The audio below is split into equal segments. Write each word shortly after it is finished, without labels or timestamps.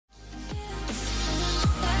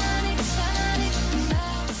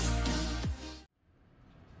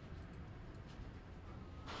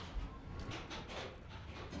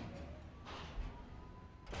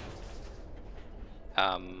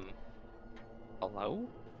Hello?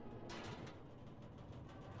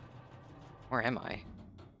 Where am I?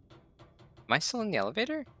 Am I still in the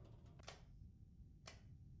elevator?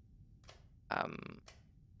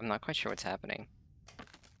 I'm not quite sure what's happening.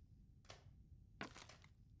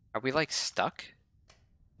 Are we, like, stuck?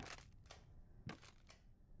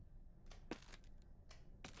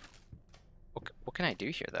 What can I do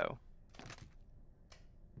here, though?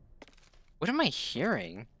 What am I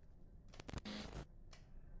hearing?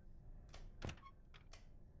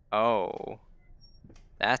 Oh.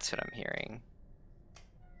 That's what I'm hearing.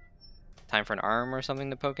 Time for an arm or something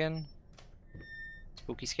to poke in?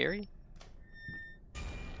 Spooky scary?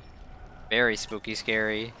 Very spooky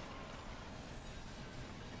scary.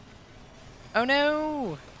 Oh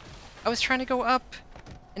no! I was trying to go up,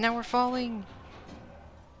 and now we're falling.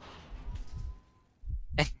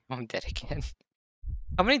 And I'm dead again.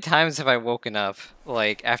 How many times have I woken up,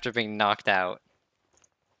 like, after being knocked out?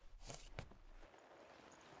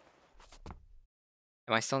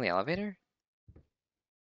 Am I still in the elevator?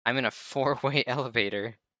 I'm in a 4-way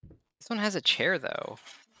elevator. This one has a chair, though.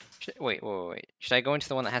 Wait. Should I go into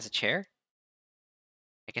the one that has a chair?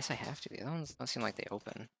 I guess I have to. The other ones don't seem like they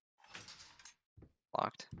open.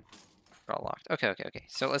 Locked. They're all locked. Okay.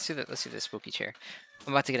 So let's do the spooky chair.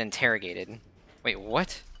 I'm about to get interrogated. Wait,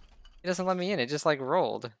 what? It doesn't let me in. It just, like,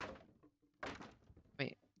 rolled.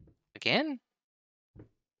 Wait. Again?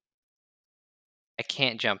 I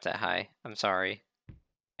can't jump that high. I'm sorry.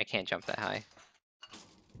 I can't jump that high.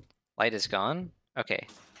 Light is gone? Okay.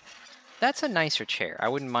 That's a nicer chair. I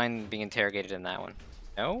wouldn't mind being interrogated in that one.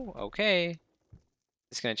 No? Okay.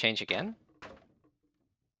 It's gonna change again?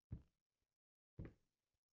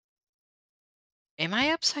 Am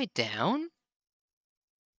I upside down?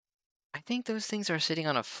 I think those things are sitting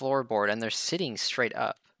on a floorboard and they're sitting straight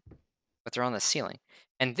up. But they're on the ceiling.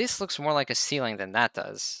 And this looks more like a ceiling than that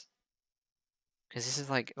does. Because this is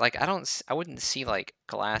like I wouldn't see, like,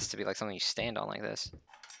 glass to be like something you stand on like this.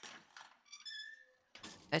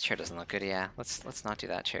 That chair doesn't look good, yeah. Let's not do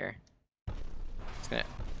that chair. It's gonna...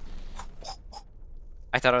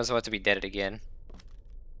 I thought I was about to be deaded again.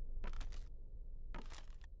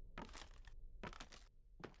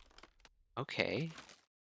 Okay.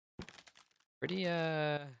 Pretty,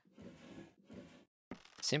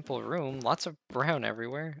 simple room. Lots of brown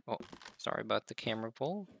everywhere. Oh, sorry about the camera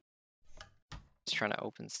pull. Just trying to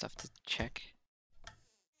open stuff to check.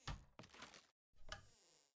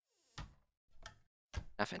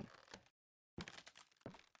 Nothing.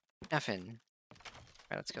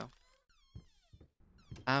 Alright, let's go.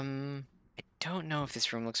 I don't know if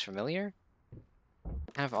this room looks familiar.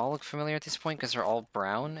 Kind of all look familiar at this point because they're all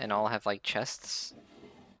brown and all have, like, chests.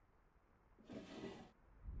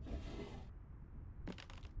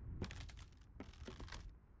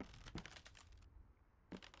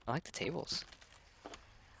 I like the tables.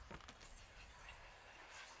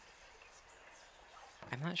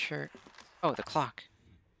 I'm not sure. Oh, the clock.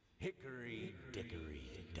 Hickory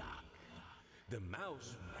dickory dock. The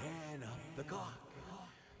mouse ran up the clock.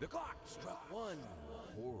 The clock struck one.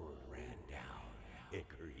 Horde ran down.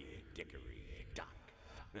 Hickory dickory dock.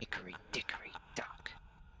 Hickory dickory dock.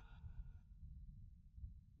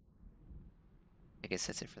 I guess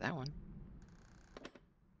that's it for that one.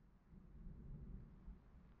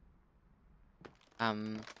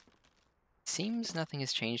 Seems nothing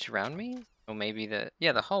has changed around me. Oh, maybe the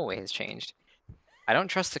hallway has changed. I don't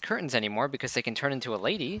trust the curtains anymore because they can turn into a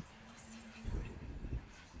lady.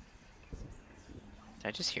 Did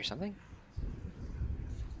I just hear something?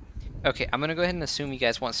 Okay, I'm gonna go ahead and assume you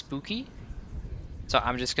guys want spooky. So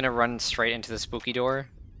I'm just gonna run straight into the spooky door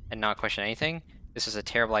and not question anything. This is a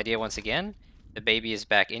terrible idea once again. The baby is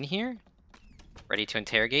back in here, ready to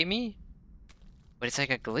interrogate me. But it's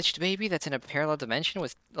like a glitched baby that's in a parallel dimension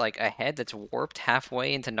with, like, a head that's warped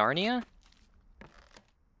halfway into Narnia.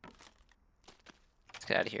 Let's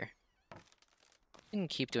get out of here. You can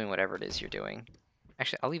keep doing whatever it is you're doing.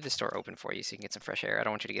 Actually, I'll leave this door open for you so you can get some fresh air. I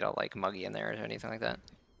don't want you to get all, like, muggy in there or anything like that.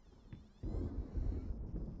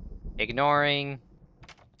 Ignoring.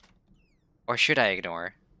 Or should I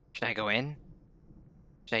ignore? Should I go in?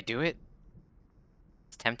 Should I do it?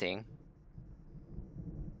 It's tempting.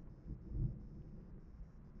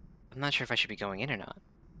 I'm not sure if I should be going in or not.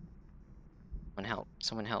 Someone help.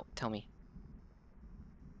 Someone help. Tell me.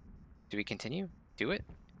 Do we continue? Do it?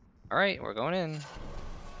 Alright, we're going in.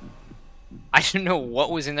 I don't know what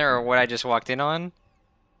was in there or what I just walked in on.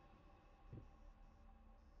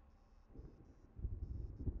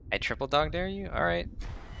 I triple dog dare you? Alright.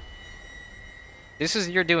 This is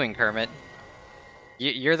your doing, Kermit.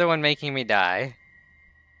 You're the one making me die.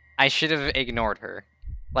 I should have ignored her.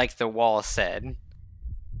 Like the wall said.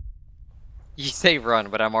 You say run,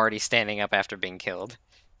 but I'm already standing up after being killed.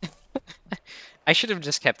 I should have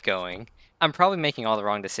just kept going. I'm probably making all the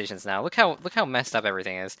wrong decisions now. Look how messed up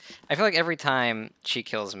everything is. I feel like every time she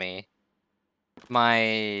kills me,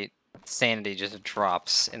 my sanity just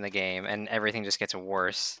drops in the game, and everything just gets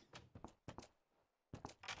worse.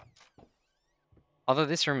 Although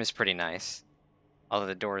this room is pretty nice. Although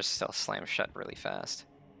the doors still slam shut really fast.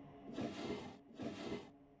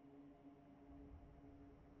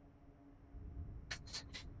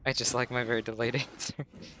 I just like my very delayed answer.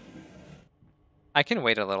 I can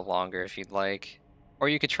wait a little longer if you'd like. Or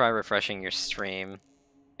you could try refreshing your stream.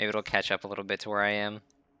 Maybe it'll catch up a little bit to where I am.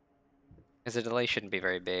 Because the delay shouldn't be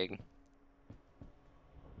very big.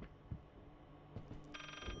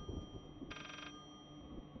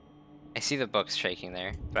 I see the books shaking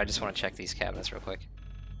there, but I just want to check these cabinets real quick.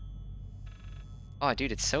 Oh,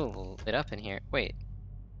 dude, it's so lit up in here. Wait,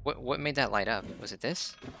 what made that light up? Was it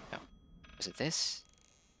this? No. Was it this?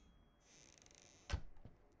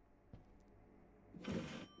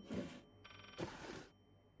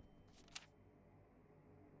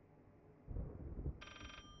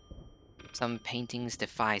 Some paintings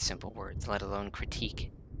defy simple words, let alone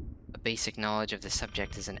critique. A basic knowledge of the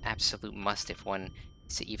subject is an absolute must if one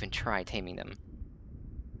is to even try taming them.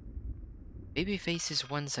 Babyface is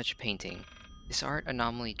one such painting. This art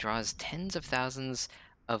anomaly draws tens of thousands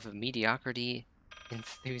of mediocrity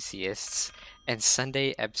enthusiasts and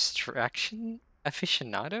Sunday abstraction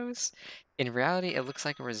aficionados. In reality, it looks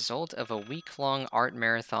like a result of a week-long art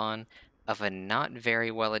marathon of a not very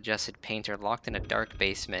well-adjusted painter locked in a dark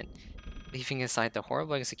basement. Leaving aside the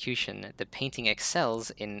horrible execution, the painting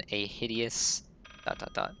excels in a hideous... ...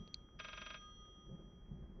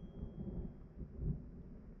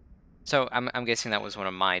 So I'm guessing that was one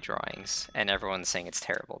of my drawings, and everyone's saying it's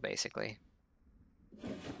terrible, basically.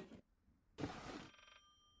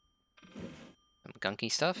 Some gunky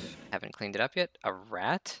stuff. Haven't cleaned it up yet. A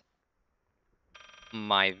rat.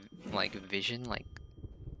 My, like, vision, like,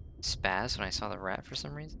 spazzed when I saw the rat for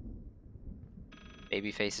some reason.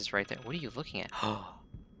 Babyface is right there. What are you looking at? Oh,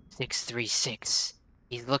 636.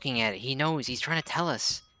 He's looking at it. He knows. He's trying to tell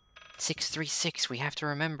us. 636. We have to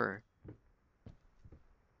remember.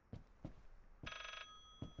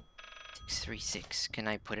 636. Can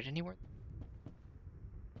I put it anywhere?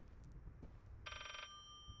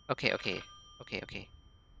 Okay. How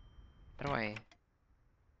do I...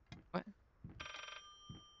 What?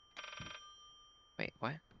 Wait,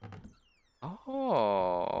 what?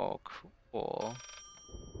 Oh, cool.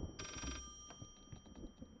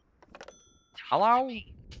 Hello? Why won't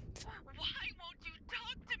you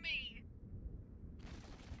talk to me?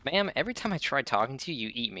 Ma'am, every time I try talking to you,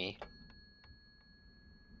 you eat me.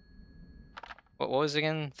 What was it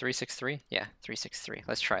again? 363? Yeah, 363.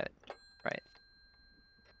 Let's try it. Right.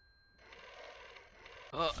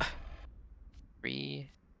 Ugh. 3...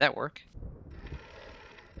 That work?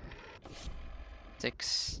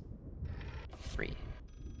 6... 3. I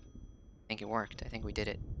think it worked. I think we did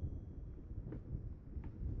it.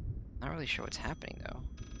 Not really sure what's happening, though.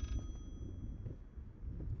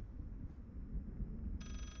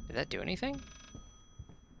 Did that do anything?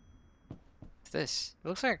 What's this? It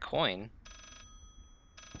looks like a coin.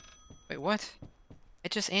 Wait, what? I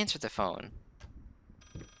just answered the phone.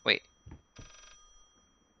 Wait.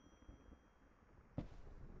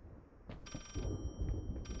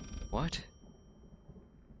 What?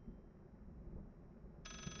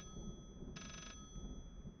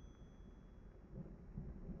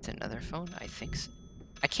 It's another phone? I think so.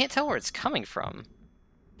 I can't tell where it's coming from.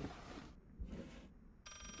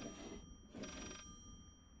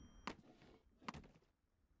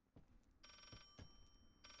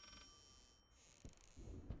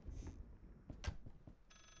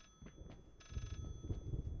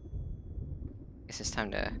 Guess it's time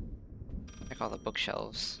to check all the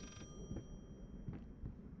bookshelves.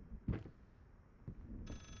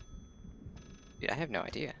 Dude, I have no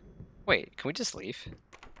idea. Wait, can we just leave?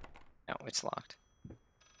 No, it's locked.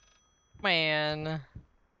 Man.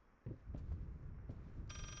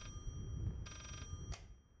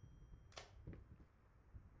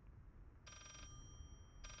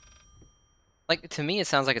 Like, to me, it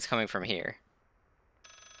sounds like it's coming from here.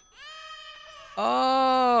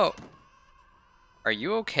 Oh! Are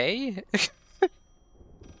you okay?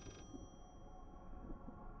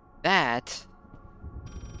 That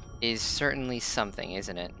is certainly something,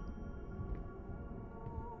 isn't it?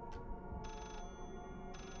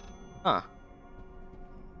 Huh.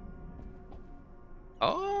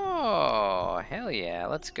 Oh, hell yeah,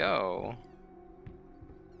 let's go.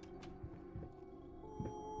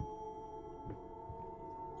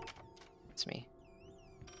 It's me.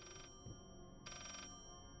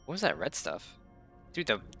 What was that red stuff?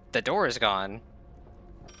 Dude, the door is gone.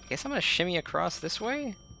 I guess I'm gonna shimmy across this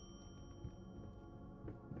way.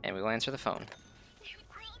 And we will answer the phone. You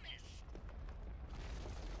promise.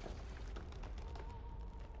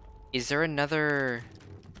 Is there another...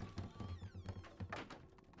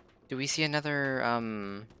 Do we see another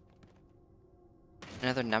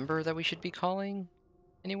number that we should be calling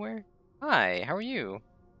anywhere? Hi, how are you?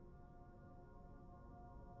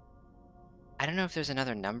 I don't know if there's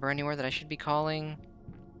another number anywhere that I should be calling.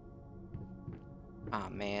 Oh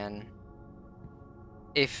man.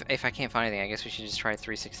 If I can't find anything, I guess we should just try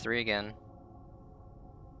 363 again.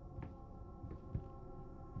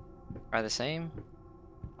 Try the same?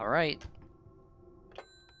 Alright.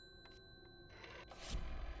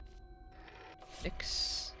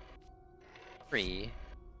 6 3.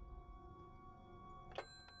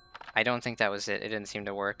 I don't think that was it. It didn't seem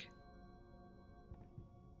to work.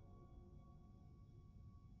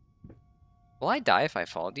 Will I die if I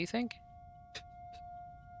fall, do you think?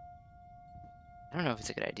 I don't know if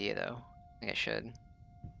it's a good idea, though. I think I should.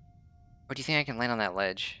 Or do you think I can land on that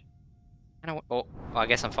ledge? I don't... Oh, well, I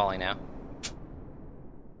guess I'm falling now.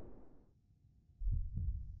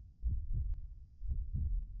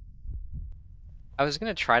 I was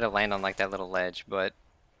gonna try to land on, like, that little ledge, but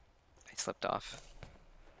I slipped off.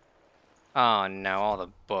 Oh, no, all the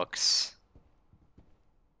books.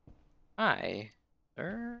 Hi,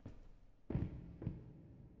 sir.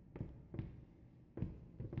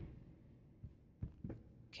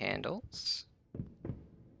 Candles.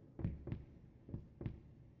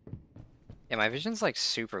 Yeah, my vision's like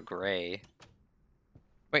super gray.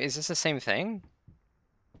 Wait, is this the same thing?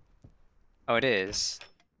 Oh, it is.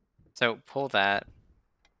 So pull that.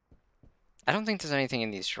 I don't think there's anything in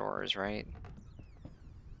these drawers, right?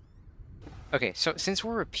 Okay, so since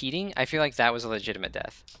we're repeating, I feel like that was a legitimate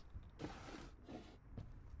death.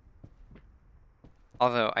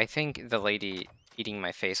 Although, I think the lady eating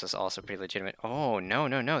my face was also pretty legitimate. Oh, no,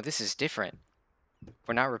 no, no, this is different.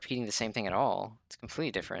 We're not repeating the same thing at all. It's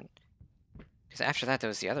completely different. Because after that, there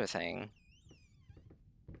was the other thing.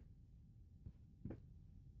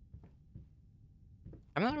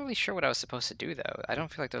 I'm not really sure what I was supposed to do, though. I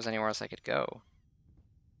don't feel like there was anywhere else I could go.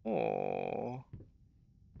 Oh.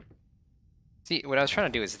 See, what I was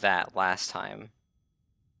trying to do is that last time.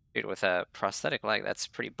 Dude, with a prosthetic leg, that's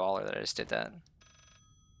pretty baller that I just did that.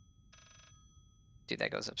 Dude,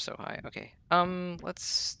 that goes up so high. Okay.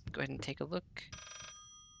 Let's go ahead and take a look.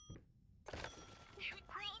 You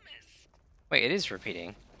promise. Wait, it is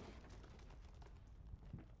repeating.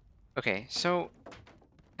 Okay, so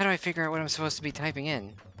how do I figure out what I'm supposed to be typing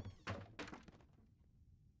in?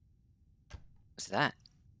 What's that?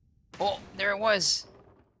 Oh, there it was!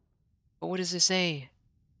 But what does it say?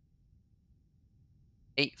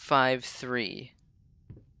 853.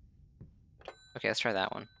 Okay, let's try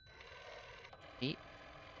that one. 8.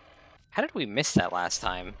 How did we miss that last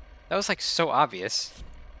time? That was like so obvious.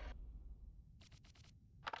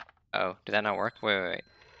 Oh, did that not work? Wait.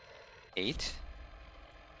 8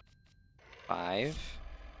 5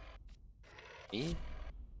 3.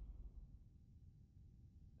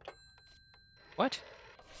 What?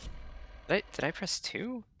 Did I press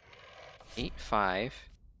 2? 8 5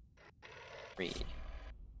 3.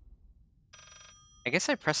 I guess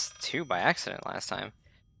I pressed 2 by accident last time.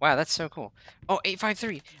 Wow, that's so cool. Oh,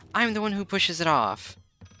 853! I'm the one who pushes it off!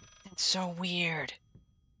 That's so weird.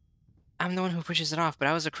 I'm the one who pushes it off, but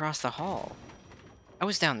I was across the hall. I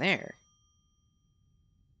was down there.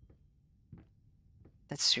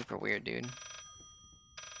 That's super weird, dude. This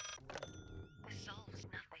solves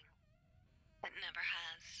nothing. It never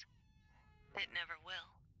has. It never will.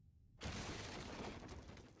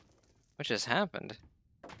 What just happened?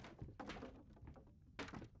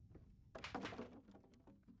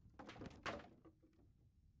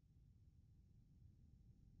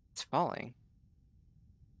 It's falling.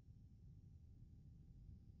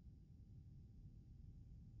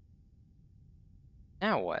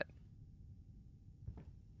 Now what?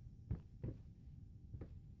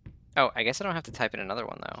 Oh, I guess I don't have to type in another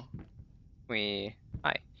one, though.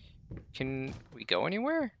 Hi. Can we go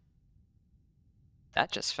anywhere?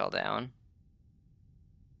 That just fell down.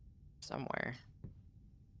 Somewhere.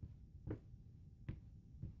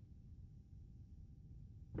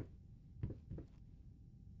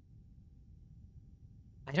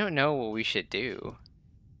 I don't know what we should do.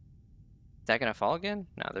 Is that gonna fall again?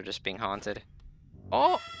 No, they're just being haunted.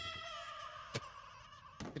 Oh!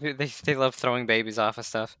 They love throwing babies off of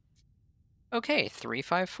stuff. Okay,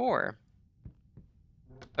 354.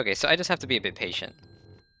 Okay, so I just have to be a bit patient.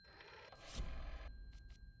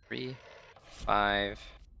 3 5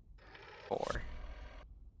 4.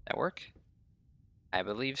 That work? I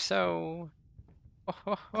believe so. Oh,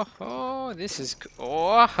 ho, ho, ho. This is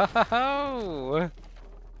oh, ho, ho, ho.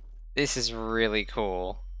 This is really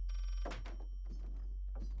cool.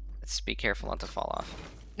 Let's be careful not to fall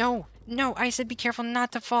off. No, no, I said be careful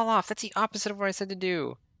not to fall off. That's the opposite of what I said to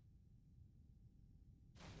do.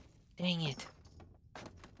 Dang it.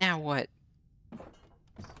 Now what?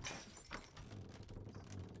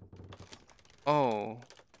 Oh.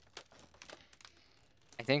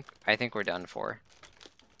 I think we're done for.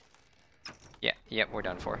 Yeah, yep, we're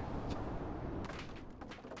done for.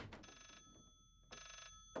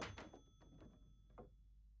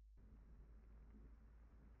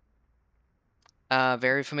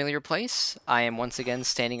 Very familiar place. I am once again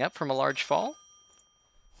standing up from a large fall.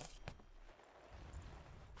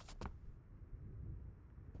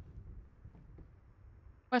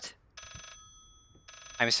 What?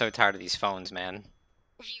 I'm so tired of these phones, man.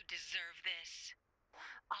 You deserve this.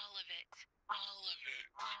 All of it. All of it.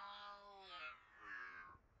 All of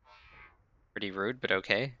it. Pretty rude, but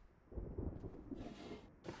okay.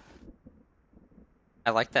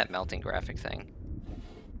 I like that melting graphic thing.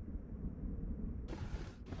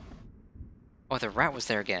 Oh, the rat was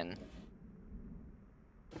there again.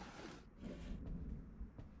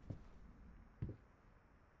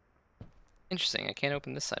 Interesting, I can't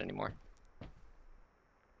open this side anymore.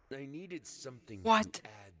 I needed something What? to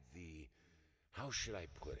add the, how should I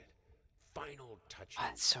put it, final touches. Oh,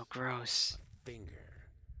 that's so gross. Finger.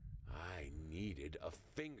 I needed a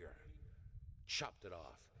finger. Chopped it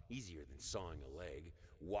off, easier than sawing a leg.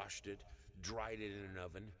 Washed it, dried it in an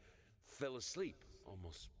oven. Fell asleep,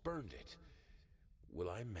 almost burned it. Will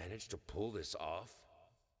I manage to pull this off?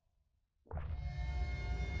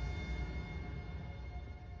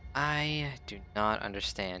 I do not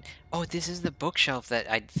understand. Oh, this is the bookshelf that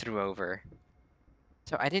I threw over.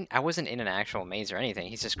 So I wasn't in an actual maze or anything.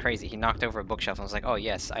 He's just crazy. He knocked over a bookshelf and was like, oh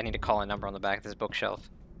yes, I need to call a number on the back of this bookshelf.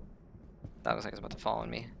 That looks like it's about to fall on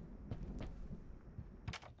me.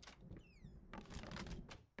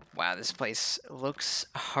 Wow, this place looks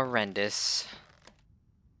horrendous.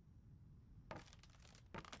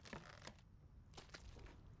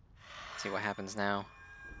 Let's see what happens now.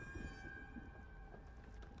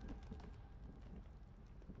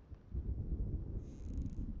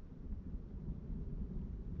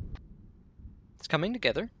 It's coming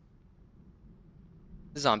together.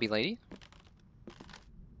 The zombie lady.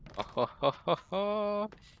 Oh, ho, ho, ho, ho.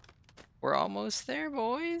 We're almost there,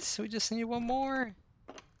 boys. We just need one more.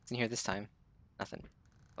 What's in here this time? Nothing.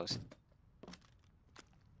 Close.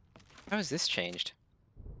 How has this changed?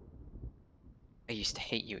 I used to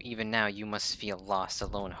hate you. Even now, you must feel lost,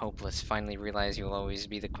 alone, hopeless. Finally realize you'll always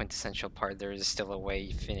be the quintessential part. There is still a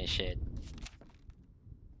way. Finish it.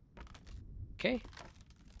 Okay.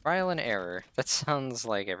 Trial and error. That sounds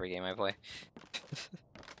like every game I play.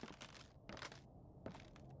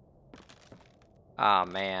 Ah,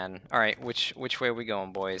 man. Alright, which way are we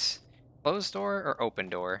going, boys? Closed door or open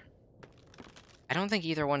door? I don't think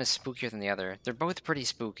either one is spookier than the other. They're both pretty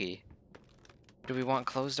spooky. Do we want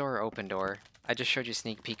closed door or open door? I just showed you a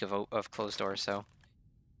sneak peek of closed door, so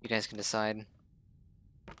you guys can decide.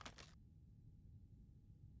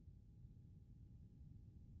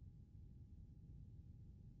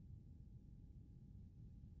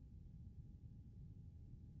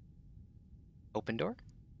 Open door?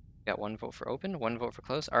 Got one vote for open, one vote for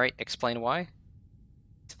closed. Alright, explain why.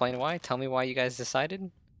 Explain why. Tell me why you guys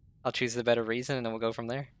decided. I'll choose the better reason and then we'll go from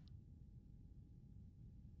there.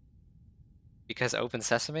 Because open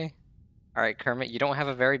sesame? Alright, Kermit, you don't have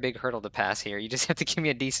a very big hurdle to pass here. You just have to give me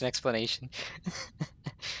a decent explanation.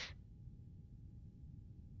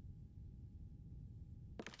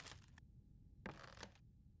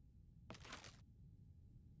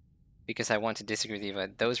 Because I want to disagree with you,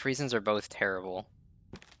 but those reasons are both terrible.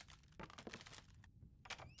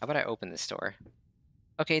 How about I open this door?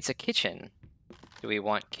 Okay, it's a kitchen. Do we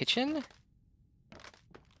want kitchen?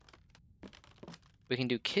 We can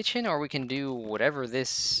do kitchen, or we can do whatever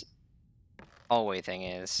this hallway thing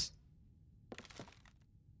is.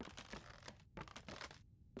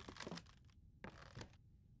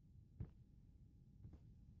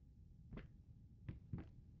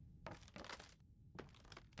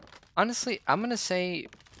 Honestly, I'm gonna say,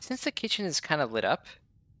 since the kitchen is kind of lit up,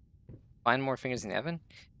 find more fingers in the oven.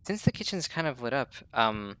 Since the kitchen is kind of lit up,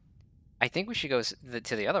 I think we should go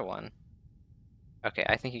to the other one. Okay,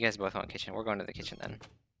 I think you guys both want kitchen. We're going to the kitchen then.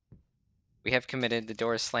 We have committed. The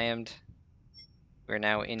door is slammed. We're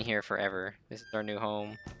now in here forever. This is our new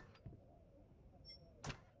home.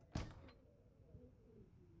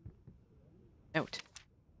 Note.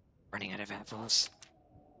 Running out of apples.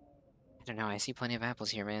 I don't know, I see plenty of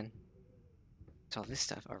apples here, man. What's all this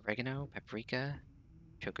stuff? Oregano, paprika,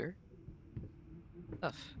 sugar.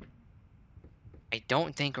 Stuff. I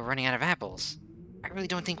don't think we're running out of apples. I really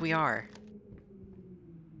don't think we are.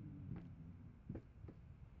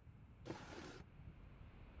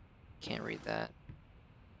 Can't read that.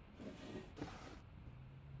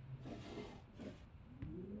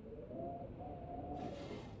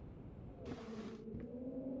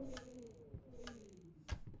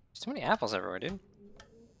 So many apples everywhere, dude.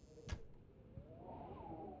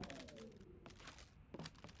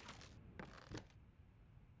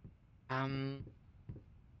 Yeah,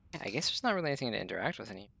 I guess there's not really anything to interact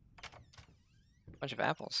with any. Bunch of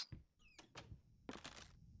apples.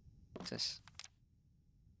 What's this?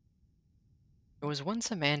 There was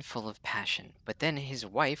once a man full of passion, but then his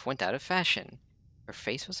wife went out of fashion. Her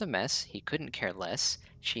face was a mess, he couldn't care less,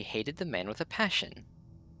 she hated the man with a passion.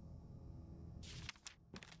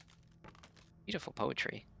 Beautiful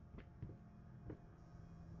poetry.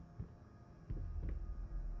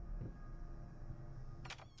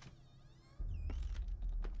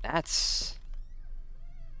 That's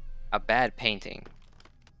a bad painting.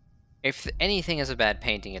 If anything is a bad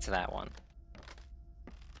painting, it's that one.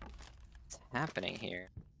 What's happening here?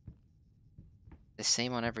 The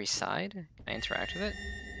same on every side? Can I interact with it?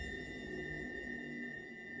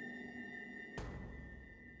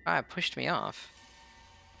 Ah, it pushed me off.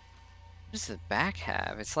 What does the back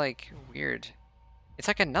have? It's like weird. It's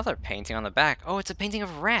like another painting on the back. Oh, it's a painting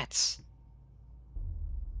of rats!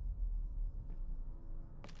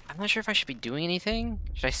 I'm not sure if I should be doing anything.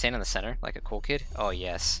 Should I stand in the center like a cool kid? Oh,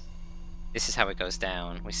 yes. This is how it goes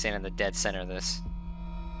down. We stand in the dead center of this.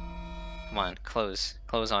 Come on, close.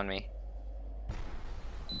 Close on me.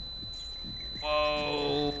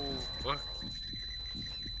 Whoa!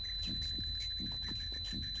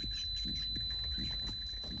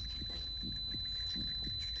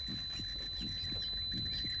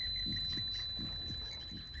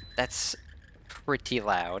 That's pretty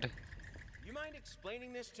loud. You mind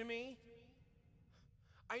explaining this to me?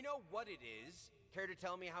 I know what it is. Care to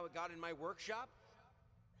tell me how it got in my workshop?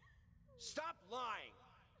 Stop lying!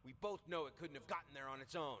 We both know it couldn't have gotten there on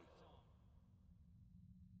its own.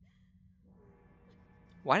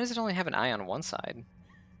 Why does it only have an eye on one side?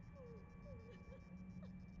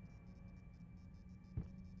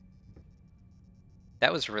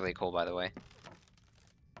 That was really cool, by the way.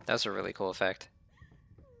 That was a really cool effect.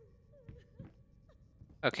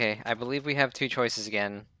 Okay, I believe we have two choices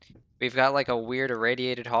again. We've got like a weird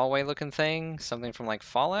irradiated hallway looking thing, something from like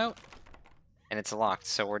Fallout, and it's locked,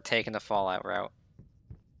 so we're taking the Fallout route.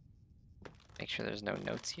 Make sure there's no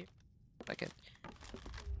notes here. Like it.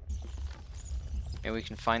 Maybe we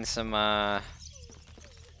can find some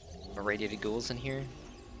irradiated ghouls in here.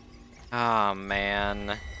 Oh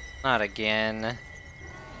man, not again.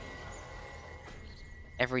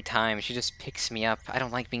 Every time she just picks me up. I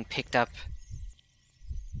don't like being picked up.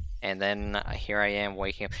 And then here I am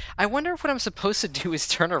waking up. I wonder if what I'm supposed to do is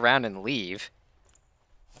turn around and leave.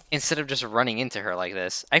 Instead of just running into her like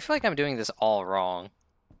this. I feel like I'm doing this all wrong.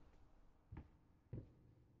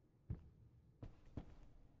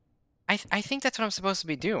 I think that's what I'm supposed to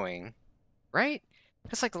be doing. Right?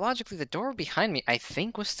 Because like logically the door behind me I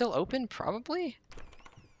think was still open, probably?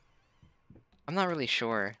 I'm not really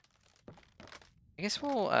sure. I guess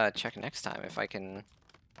we'll check next time if I can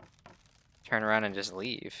turn around and just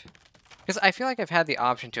leave. Because I feel like I've had the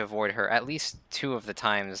option to avoid her at least 2 of the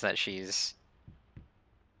times that she's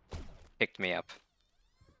picked me up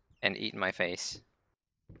and eaten my face.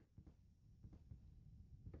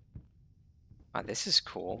 Wow, this is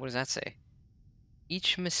cool. What does that say?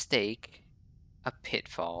 Each mistake, a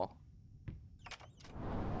pitfall.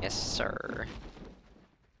 Yes, sir.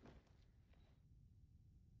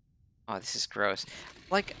 Oh, this is gross.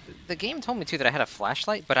 Like, the game told me too that I had a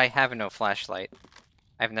flashlight, but I have no flashlight.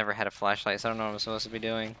 I've never had a flashlight, so I don't know what I'm supposed to be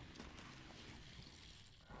doing.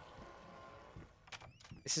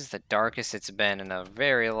 This is the darkest it's been in a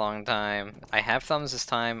very long time. I have thumbs this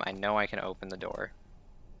time. I know I can open the door.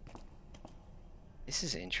 This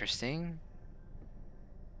is interesting.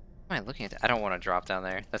 What am I looking at? I don't want to drop down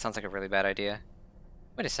there. That sounds like a really bad idea.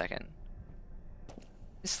 Wait a second.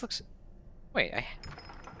 This looks... Wait,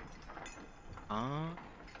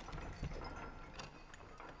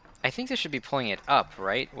 I think this should be pulling it up,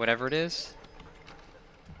 right? Whatever it is.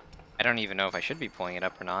 I don't even know if I should be pulling it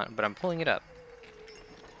up or not, but I'm pulling it up.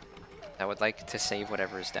 I would like to save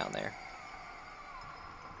whatever is down there.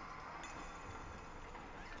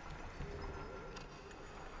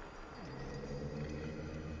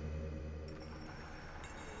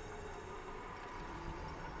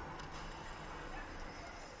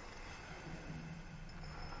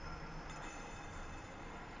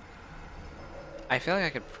 I feel like I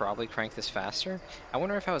could probably crank this faster. I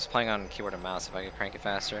wonder if I was playing on keyboard and mouse if I could crank it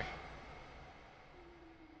faster.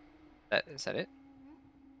 Is that it?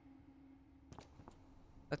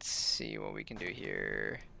 Let's see what we can do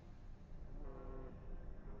here.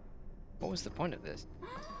 What was the point of this?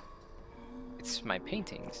 It's my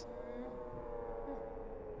paintings.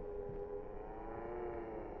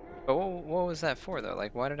 But what was that for, though?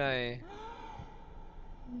 Like, why did I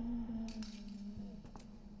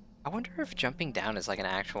wonder if jumping down is, like, an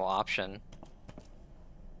actual option.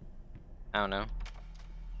 I don't know.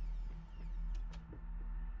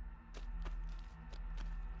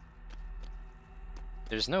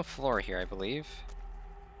 There's no floor here, I believe.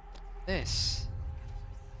 This.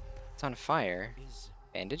 It's on fire. Is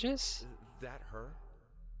Bandages? that her?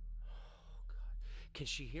 Oh, God. Can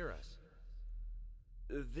she hear us?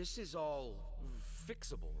 This is all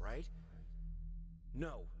fixable, right?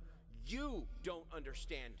 No, you don't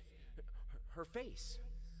understand. Her face,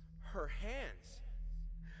 her hands.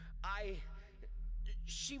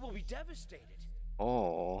 She will be devastated.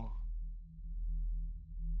 Oh.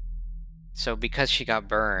 So because she got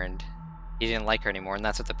burned, he didn't like her anymore, and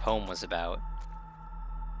that's what the poem was about.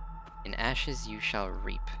 In ashes you shall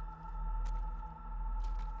reap.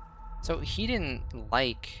 So he didn't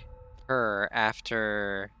like her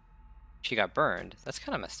after she got burned. That's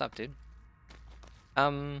kind of messed up, dude.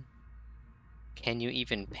 Can you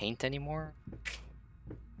even paint anymore?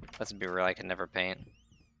 Let's be real, I can never paint.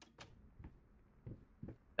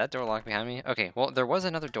 That door locked behind me? Okay, well, there was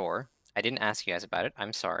another door. I didn't ask you guys about it.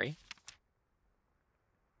 I'm sorry.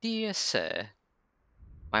 Dear sir,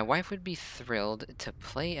 my wife would be thrilled to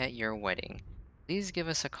play at your wedding. Please give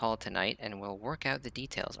us a call tonight and we'll work out the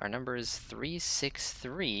details. Our number is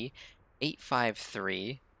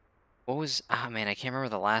 363-853. What was... Ah, man, I can't remember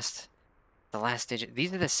the last digit.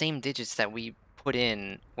 These are the same digits that we put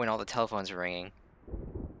in when all the telephones were ringing.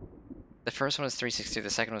 The first one was 363, the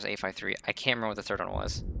second was 853. I can't remember what the third one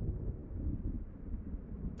was.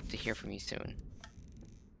 Hope to hear from you soon.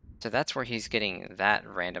 So that's where he's getting that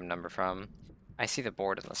random number from. I see the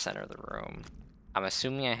board in the center of the room. I'm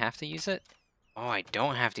assuming I have to use it? Oh, I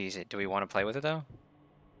don't have to use it. Do we want to play with it, though?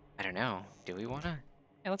 I don't know. Do we want to?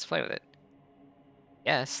 Yeah, let's play with it.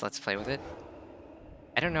 Yes, let's play with it.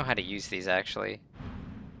 I don't know how to use these, actually.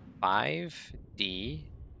 5D.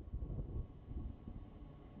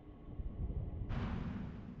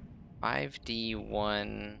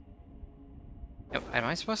 5D1. Am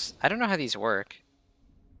I supposed... I don't know how these work.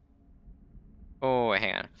 Oh, wait,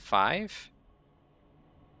 hang on. 5?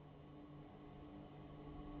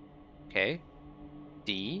 Okay.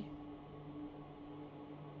 D.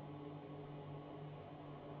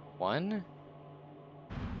 1.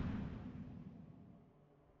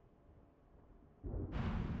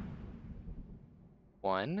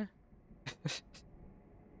 One.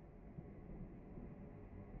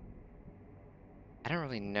 I don't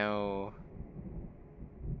really know.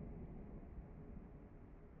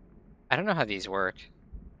 I don't know how these work.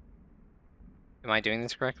 Am I doing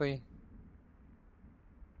this correctly?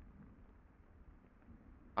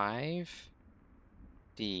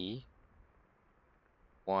 5D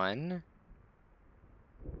 1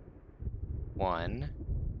 1.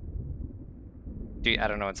 Dude, I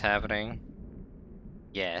don't know what's happening.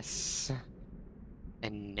 Yes.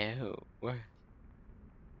 And no.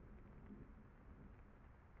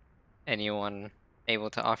 Anyone able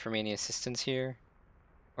to offer me any assistance here?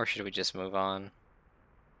 Or should we just move on?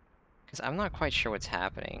 Because I'm not quite sure what's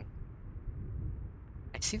happening.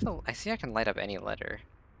 I see I can light up any letter.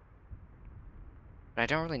 But I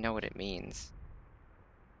don't really know what it means.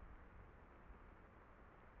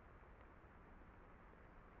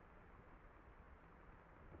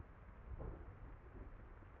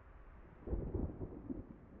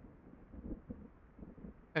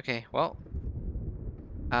 Okay, well.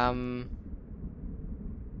 I'm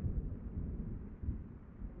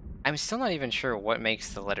still not even sure what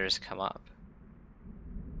makes the letters come up.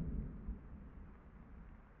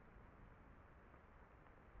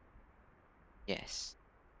 Yes.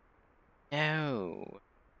 No.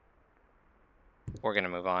 We're gonna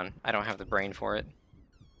move on. I don't have the brain for it.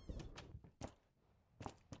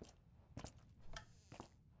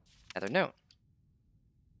 Another note.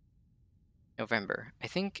 November. I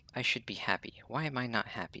think I should be happy. Why am I not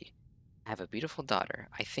happy? I have a beautiful daughter.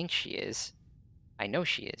 I think she is. I know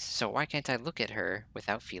she is. So why can't I look at her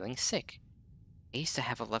without feeling sick? I used to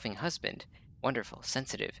have a loving husband. Wonderful,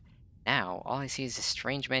 sensitive. Now, all I see is a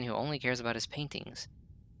strange man who only cares about his paintings.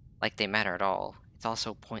 Like they matter at all. It's all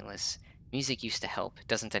so pointless. Music used to help. It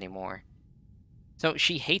doesn't anymore. So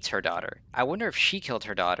she hates her daughter. I wonder if she killed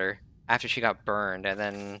her daughter after she got burned and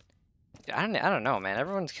then I don't know, man.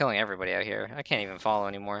 Everyone's killing everybody out here. I can't even follow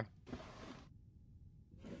anymore.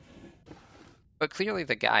 But clearly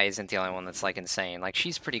the guy isn't the only one that's, like, insane. Like,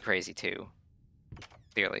 she's pretty crazy, too.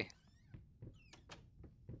 Clearly.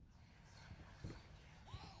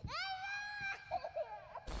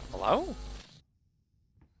 Hello?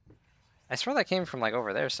 I swear that came from, like,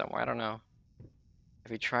 over there somewhere. I don't know.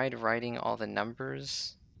 Have you tried writing all the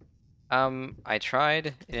numbers? I tried.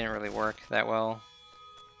 It didn't really work that well.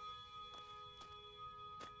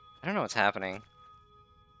 I don't know what's happening.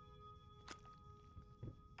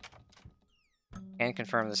 Can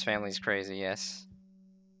confirm this family's crazy, yes.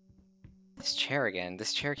 This chair again.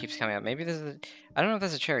 This chair keeps coming up. Maybe this is I don't know if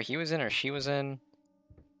that's a chair he was in or she was in.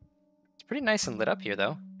 It's pretty nice and lit up here,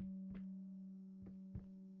 though.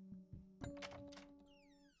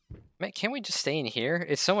 Man, can't we just stay in here?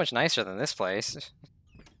 It's so much nicer than this place.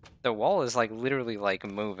 The wall is, like, literally, like,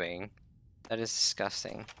 moving. That is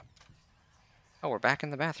disgusting. Oh, we're back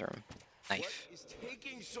in the bathroom. Knife. What is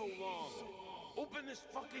taking so long? Open this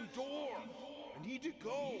fucking door. I need to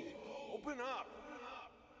go. Open up.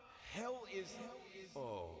 Hell is.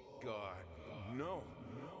 Oh God, no.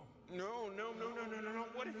 No, no, no, no, no, no, no.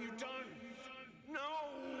 What have you done?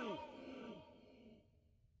 No.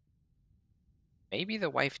 Maybe the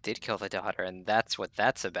wife did kill the daughter, and that's what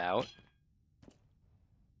that's about.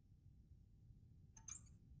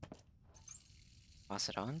 Toss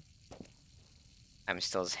it on. I'm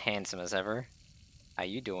still as handsome as ever. How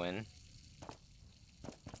you doing?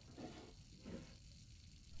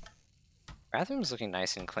 Bathroom's looking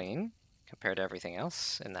nice and clean compared to everything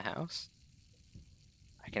else in the house.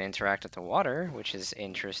 I can interact with the water, which is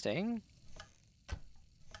interesting.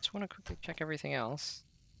 Just want to quickly check everything else.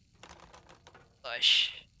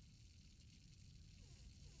 Flush.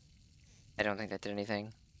 I don't think that did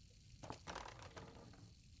anything. I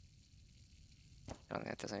don't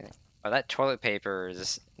think that does anything. Oh, that toilet paper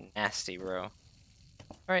is nasty, bro.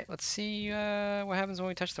 Alright, let's see what happens when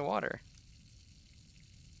we touch the water.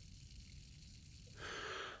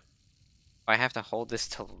 I have to hold this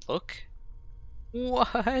to look?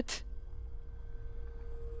 What?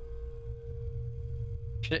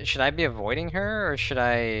 Should I be avoiding her, or should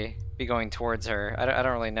I be going towards her? I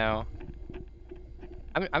don't really know.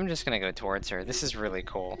 I'm just gonna go towards her. This is really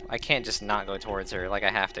cool. I can't just not go towards her, like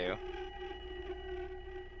I have to.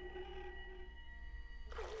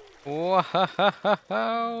 Whoa!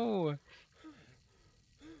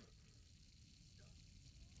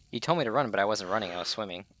 You told me to run, but I wasn't running, I was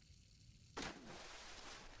swimming.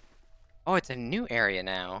 Oh, it's a new area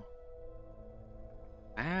now.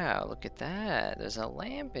 Wow, look at that. There's a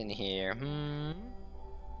lamp in here.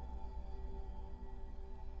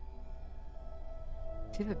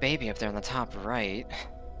 See the baby up there on the top right.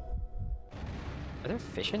 Are there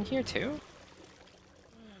fish in here too?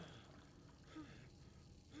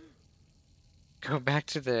 Go back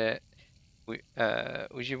to the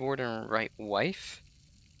Ouija board and write wife?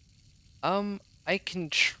 I can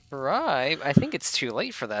try. I think it's too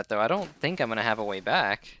late for that though. I don't think I'm gonna have a way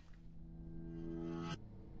back.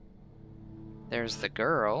 There's the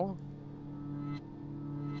girl.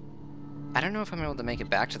 I don't know if I'm able to make it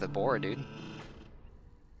back to the board, dude.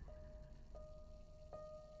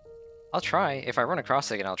 I'll try. If I run across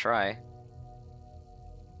it again, I'll try.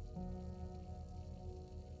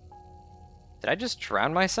 Did I just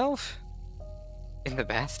drown myself? In the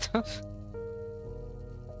bathtub?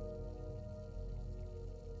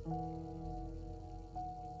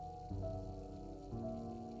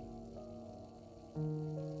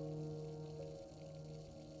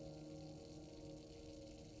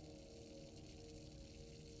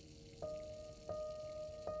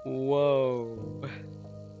 Whoa.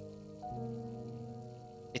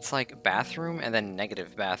 It's like bathroom and then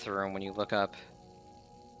negative bathroom when you look up.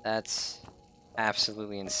 That's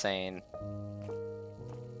absolutely insane.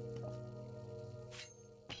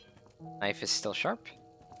 Knife is still sharp.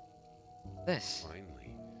 This.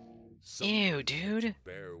 Finally. Ew, dude.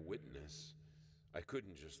 Bear witness. I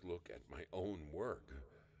couldn't just look at my own work.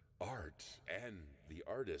 Art and the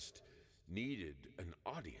artist needed an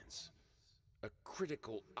audience. A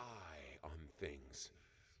critical eye on things.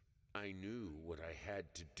 I knew what I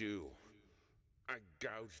had to do. I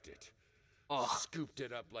gouged it. Oh. Scooped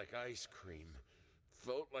it up like ice cream.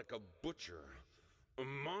 Felt like a butcher. A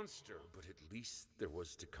monster, but at least there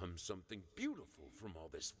was to come something beautiful from all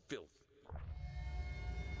this filth.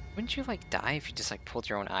 Wouldn't you, like, die if you just, like, pulled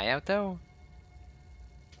your own eye out, though?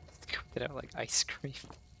 Scooped it out like ice cream.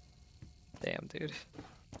 Damn, dude.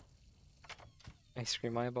 Ice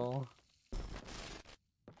cream eyeball.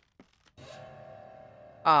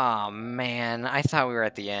 Aw, man. I thought we were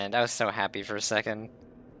at the end. I was so happy for a second.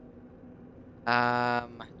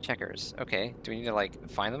 Checkers. Okay. Do we need to, like,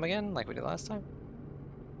 find them again, like we did last time?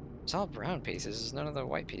 It's all brown pieces. There's none of the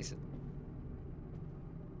white pieces.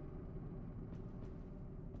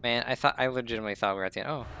 Man, I legitimately thought we were at the end.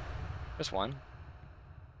 Oh, there's one.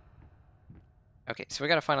 Okay, so we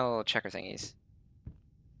gotta find a little checker thingies.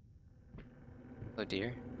 Hello,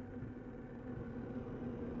 dear.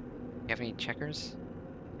 You have any checkers?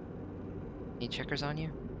 Any checkers on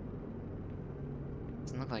you?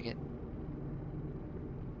 Doesn't look like it.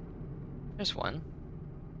 There's one.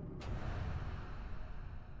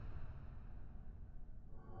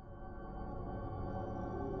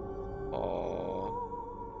 Oh.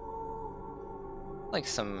 Like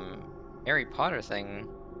some Harry Potter thing.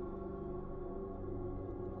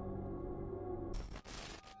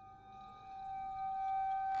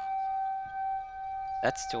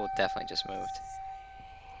 That stool definitely just moved.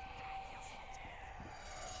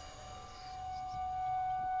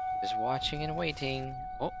 Just watching and waiting.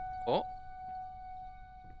 Oh, oh.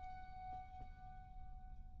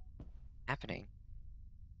 Happening.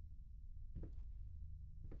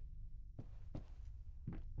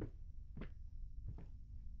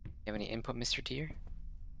 You have any input, Mr. Deer?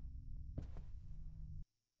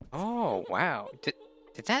 Oh, wow. Did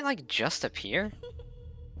that, like, just appear?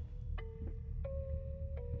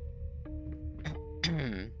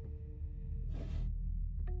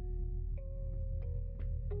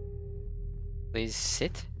 Please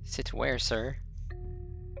sit. Sit where, sir?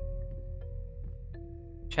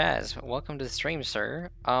 Chaz, welcome to the stream, sir.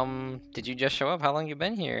 Did you just show up? How long you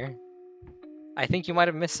been here? I think you might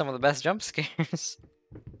have missed some of the best jump scares.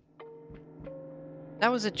 That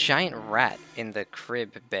was a giant rat in the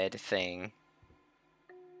crib bed thing.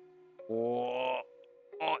 Whoa.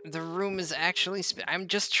 Oh, the room is actually I'm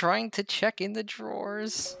just trying to check in the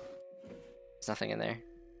drawers. There's nothing in there.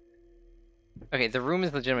 Okay, the room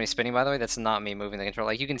is legitimately spinning, by the way. That's not me moving the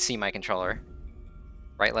controller. Like, you can see my controller.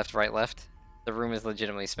 Right, left, right, left. The room is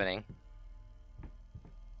legitimately spinning.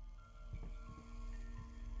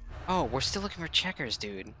 Oh, we're still looking for checkers,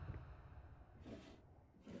 dude.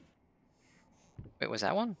 Wait, was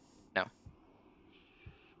that one? No.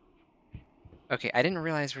 Okay, I didn't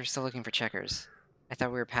realize we were still looking for checkers. I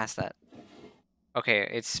thought we were past that. Okay,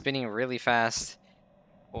 it's spinning really fast.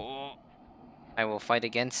 Oh, I will fight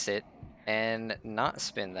against it and not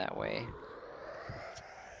spin that way.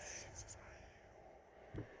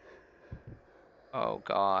 Oh,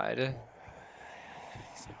 God.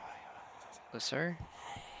 Closer.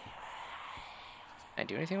 Can I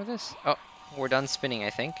do anything with this? Oh, we're done spinning, I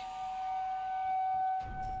think.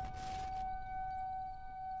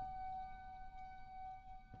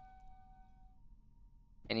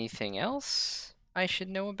 Anything else I should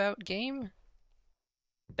know about game?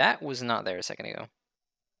 That was not there a second ago.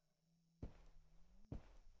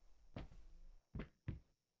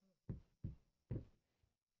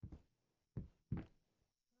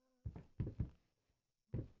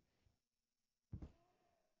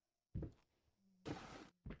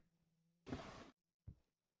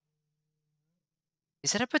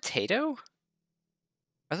 Is that a potato?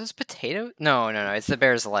 Are those potatoes? No, no, no, it's the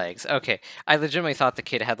bear's legs. Okay, I legitimately thought the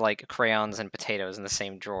kid had, like, crayons and potatoes in the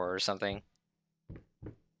same drawer or something.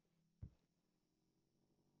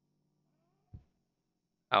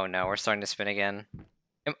 Oh no, we're starting to spin again.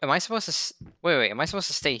 Am I supposed to wait, am I supposed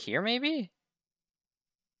to stay here, maybe?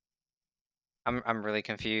 I'm really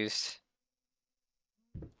confused.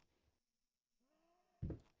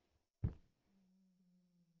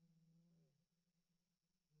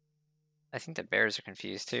 I think the bears are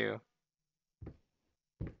confused, too.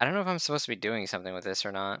 I don't know if I'm supposed to be doing something with this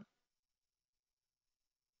or not.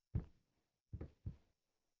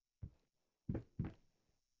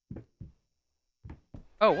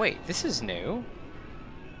 Oh, wait, this is new.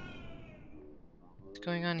 What's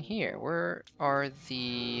going on here? Where are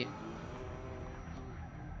the...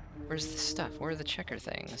 Where's the stuff? Where are the checker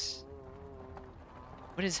things?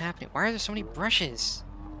 What is happening? Why are there so many brushes?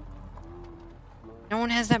 No one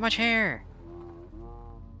has that much hair!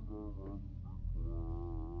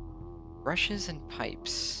 Brushes and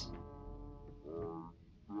pipes.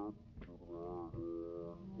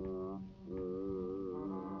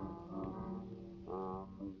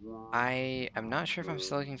 I am not sure if I'm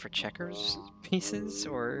still looking for checkers pieces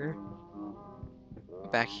or... Go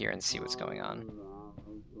back here and see what's going on.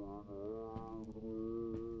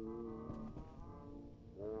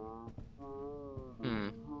 Hmm.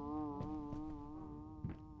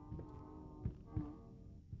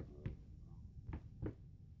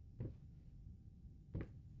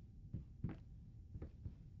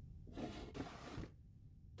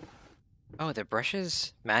 Oh, the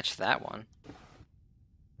brushes match that one.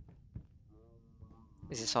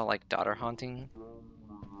 Is this all like daughter haunting?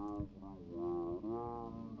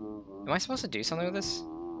 Am I supposed to do something with this?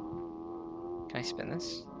 Can I spin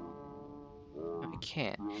this? No, I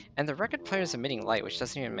can't. And the record player is emitting light, which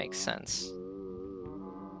doesn't even make sense.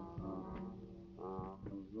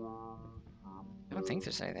 I don't think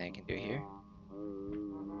there's anything I can do here.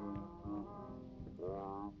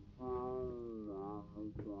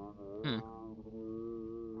 Hmm.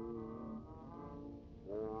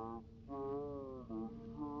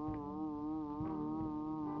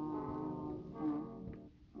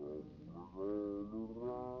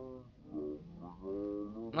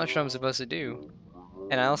 I'm not sure what I'm supposed to do.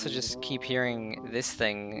 And I also just keep hearing this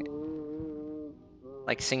thing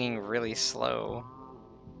like singing really slow.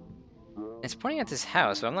 It's pointing at this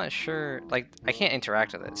house, but I'm not sure, like, I can't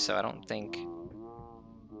interact with it, so I don't think it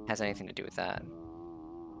has anything to do with that.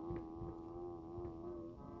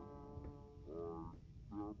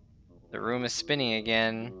 The room is spinning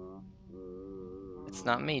again. It's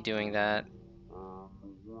not me doing that.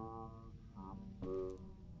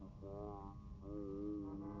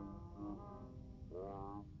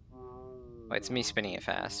 Well, it's me spinning it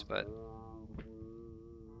fast, but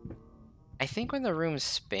I think when the room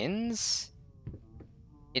spins,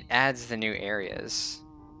 it adds the new areas.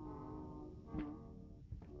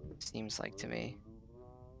 Seems like to me.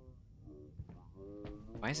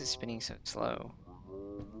 Why is it spinning so slow?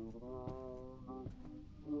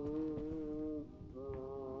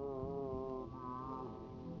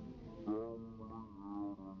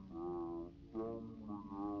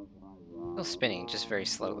 Still spinning, just very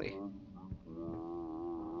slowly.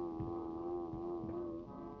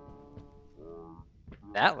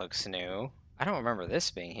 That looks new. I don't remember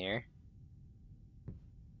this being here.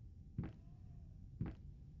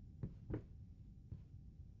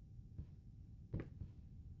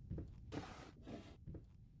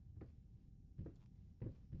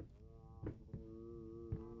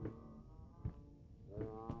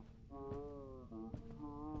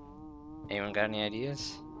 Anyone got any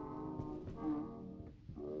ideas?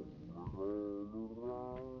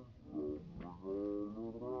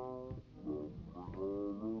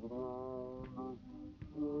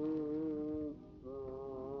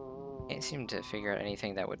 Can't seem to figure out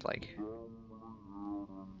anything that would, like,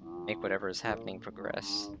 make whatever is happening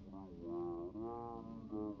progress.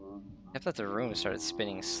 Except that the room started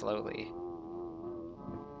spinning slowly.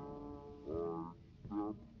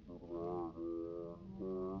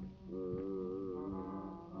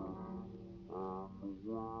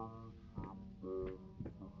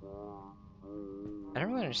 I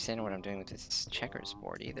don't really understand what I'm doing with this checkers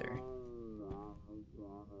board either.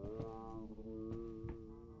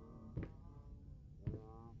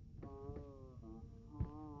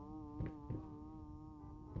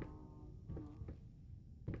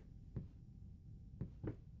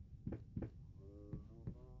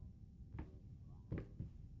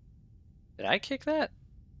 Did I kick that?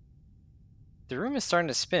 The room is starting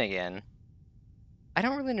to spin again. I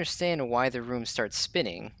don't really understand why the room starts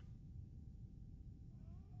spinning.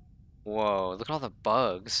 Whoa, look at all the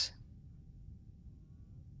bugs.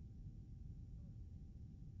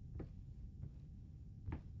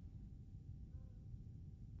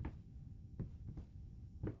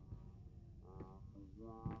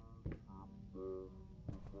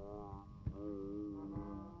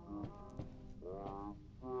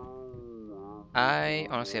 I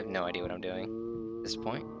honestly have no idea what I'm doing at this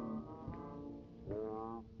point.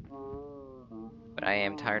 But I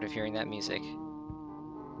am tired of hearing that music.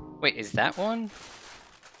 Wait, is that one?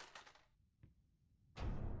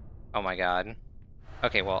 Oh my god.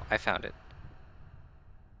 Okay, well, I found it.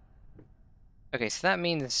 Okay, so that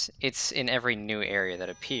means it's in every new area that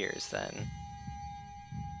appears, then.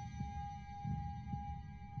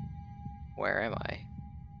 Where am I?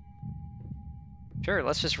 Sure,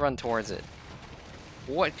 let's just run towards it.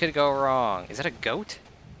 What could go wrong? Is that a goat?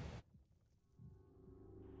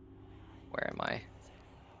 Where am I?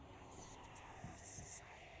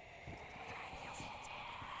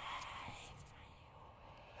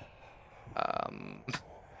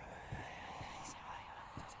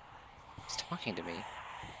 It's talking to me.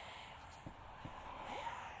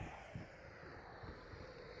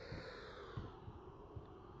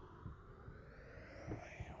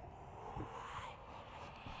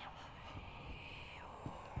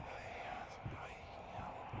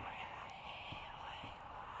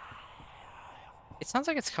 It sounds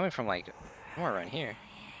like it's coming from, like, somewhere around here.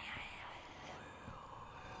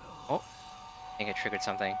 Oh, I think I triggered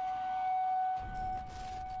something.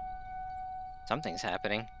 Something's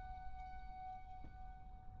happening.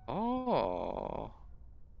 Oh.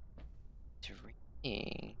 It's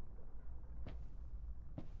ringing.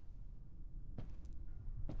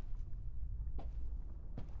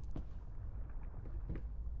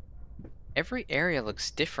 Every area looks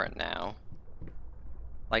different now.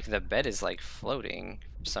 Like the bed is like floating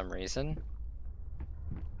for some reason.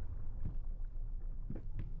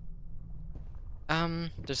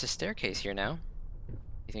 There's a staircase here now.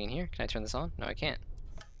 Anything in here? Can I turn this on? No, I can't.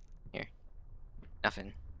 Here.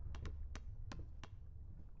 Nothing.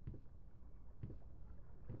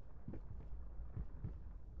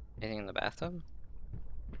 Anything in the bathtub?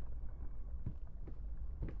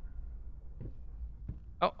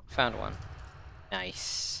 Oh, found one.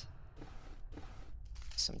 Nice.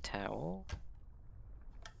 Some towel.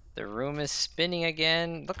 The room is spinning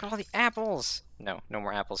again. Look at all the apples! No, no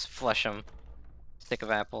more apples. Flush them. Stick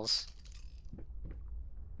of apples.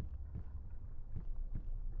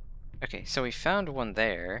 Okay, so we found one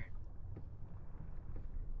there.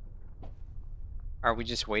 Are we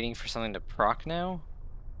just waiting for something to proc now?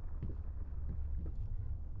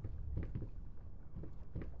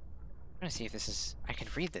 I'm gonna see if this is... I can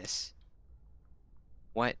read this.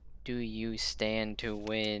 What do you stand to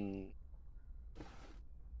win?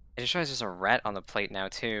 I just realized there's a rat on the plate now,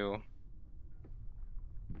 too.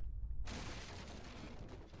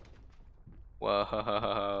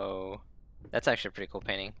 Whoa. That's actually a pretty cool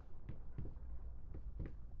painting.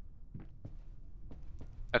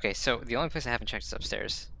 Okay, so the only place I haven't checked is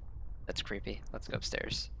upstairs. That's creepy. Let's go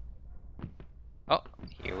upstairs. Oh,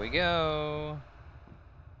 here we go.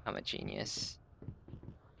 I'm a genius.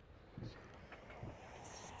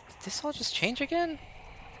 Did this all just change again?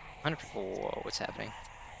 100%. Whoa, what's happening?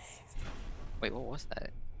 Wait, what was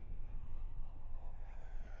that?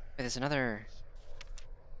 Wait, there's another...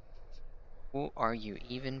 Who are you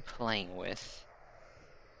even playing with?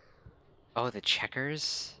 Oh, the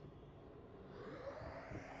checkers?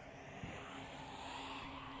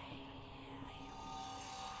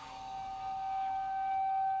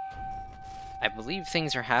 I believe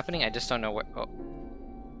things are happening, I just don't know what... Oh.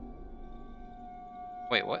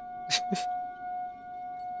 Wait, what?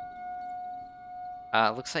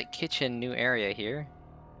 Looks like kitchen, new area here.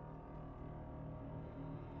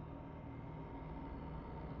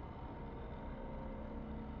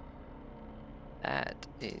 That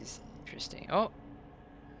is interesting. Oh!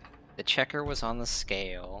 The checker was on the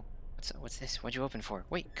scale. What's this? What'd you open for?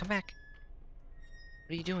 Wait, come back!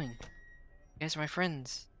 What are you doing? You guys are my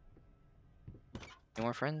friends. Any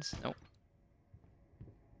more friends? Nope.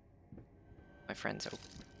 My friends, oh.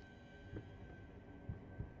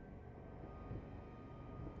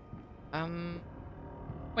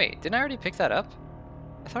 Wait, didn't I already pick that up?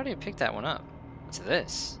 I thought I picked that one up. What's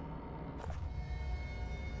this?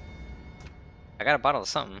 I got a bottle of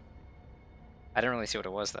something. I didn't really see what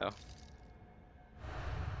it was, though.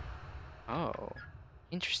 Oh,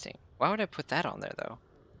 interesting. Why would I put that on there, though?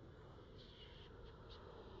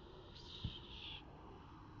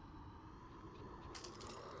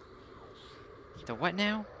 The what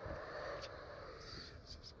now?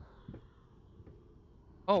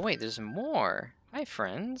 Oh, wait, there's more. Hi,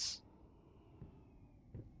 friends.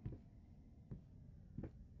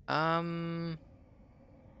 Not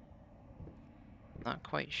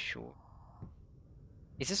quite sure.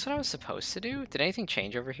 Is this what I was supposed to do? Did anything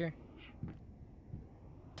change over here?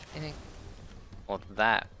 Anything? Well,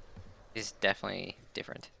 that is definitely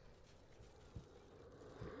different.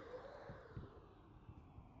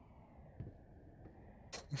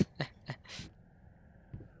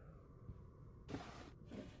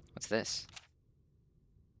 What's this?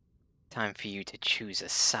 Time for you to choose a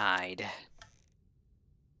side.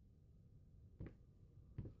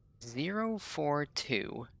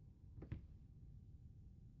 042.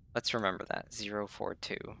 Let's remember that.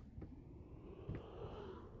 042.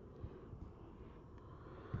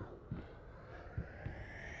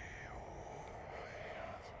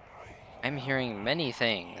 I'm hearing many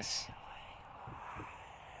things.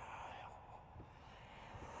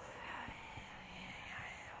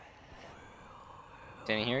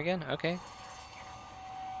 Standing here again? Okay.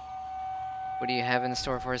 What do you have in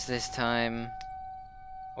store for us this time?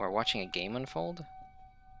 Or watching a game unfold?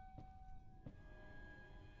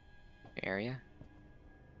 New area?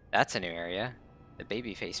 That's a new area. The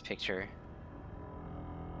baby face picture.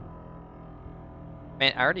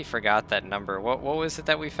 Man, I already forgot that number. What was it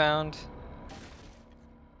that we found?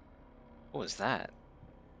 What was that?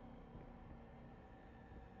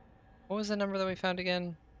 What was the number that we found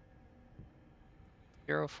again?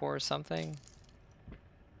 04 something?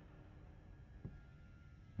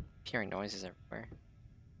 Hearing noises everywhere.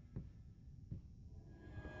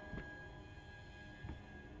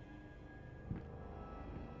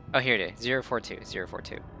 Oh, here it is. 042.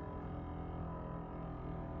 042.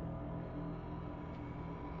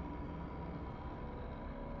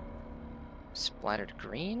 Splattered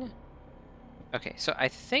green? Okay, so I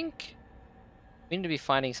think we need to be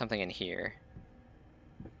finding something in here.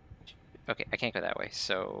 Okay, I can't go that way,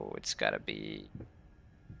 so it's gotta be...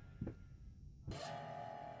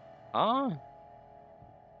 Oh?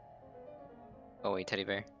 Oh wait, teddy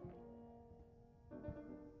bear.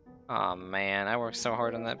 Aw, man, I worked so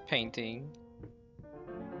hard on that painting.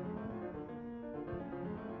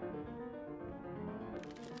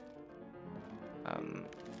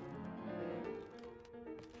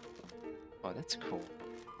 Oh, that's cool.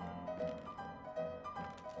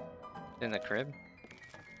 In the crib?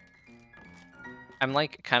 I'm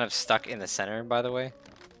like kind of stuck in the center, by the way.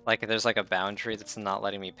 Like there's like a boundary that's not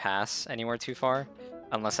letting me pass anywhere too far.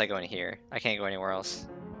 Unless I go in here. I can't go anywhere else.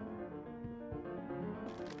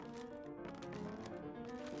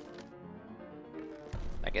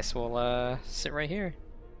 I guess we'll sit right here.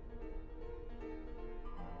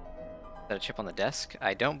 Is that a chip on the desk?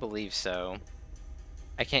 I don't believe so.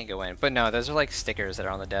 I can't go in. But no, those are like stickers that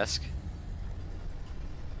are on the desk.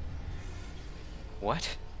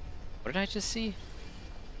 What? What did I just see?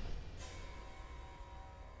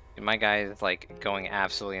 Dude, my guy is like going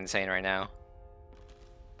absolutely insane right now.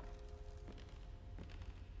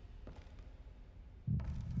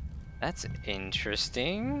 That's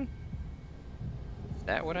interesting. Is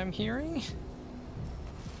that what I'm hearing?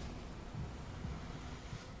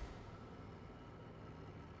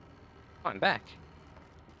 Oh, I'm back.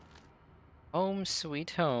 Home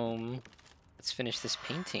sweet home. Let's finish this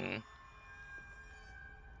painting.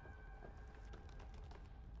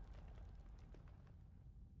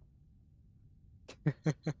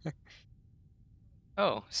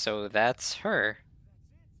 Oh, so that's her.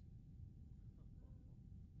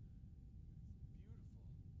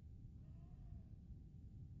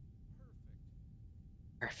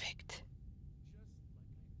 Perfect.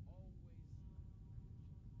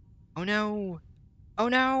 Oh no! Oh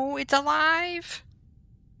no! It's alive!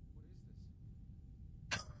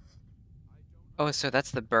 Oh, so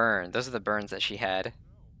that's the burn. Those are the burns that she had.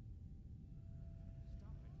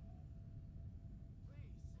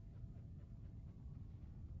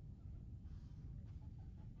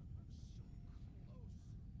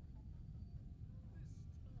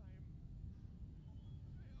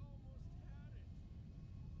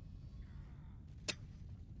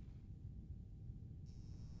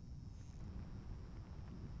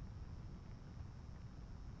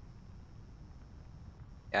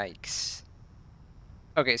 Yikes.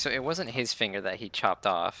 Okay, so it wasn't his finger that he chopped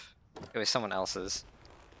off. It was someone else's.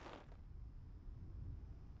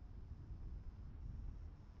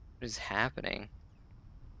 What is happening?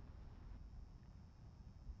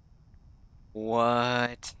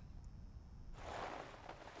 What?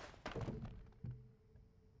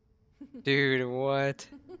 Dude, what?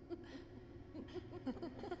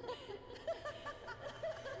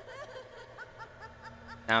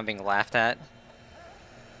 Now I'm being laughed at.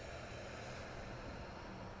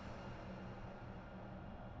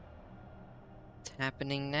 What's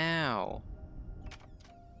happening now?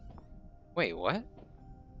 Wait, what?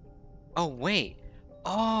 Oh, wait.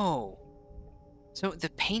 Oh! So the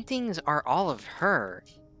paintings are all of her.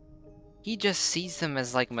 He just sees them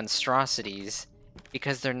as like monstrosities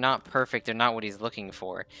because they're not perfect, they're not what he's looking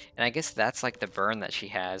for. And I guess that's like the burn that she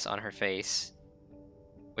has on her face.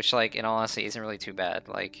 Which, like, in all honesty, isn't really too bad.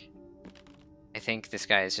 Like, I think this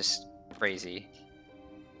guy is just crazy.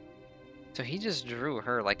 So he just drew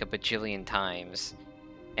her like a bajillion times,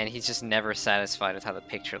 and he's just never satisfied with how the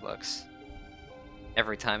picture looks.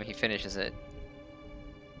 Every time he finishes it.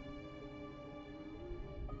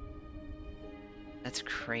 That's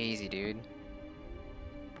crazy, dude.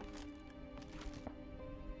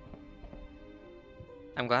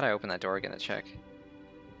 I'm glad I opened that door again to check.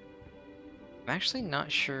 I'm actually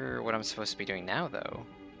not sure what I'm supposed to be doing now, though.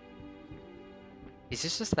 Is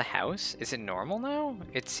this just the house? Is it normal now?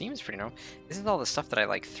 It seems pretty normal. This is all the stuff that I,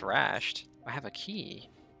 like, thrashed. I have a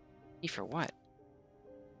key. Key for what?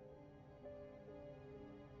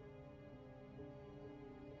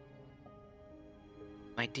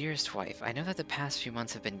 My dearest wife, I know that the past few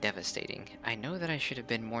months have been devastating. I know that I should have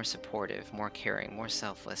been more supportive, more caring, more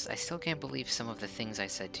selfless. I still can't believe some of the things I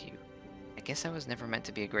said to you. I guess I was never meant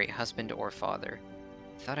to be a great husband or father.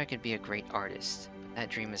 I thought I could be a great artist, but that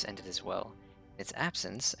dream has ended as well. In its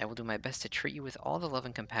absence, I will do my best to treat you with all the love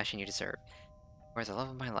and compassion you deserve. You are the love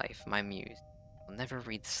of my life, my muse. I'll never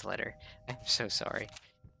read this letter. I'm so sorry.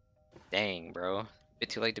 Dang, bro. Bit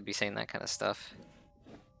too late to be saying that kind of stuff.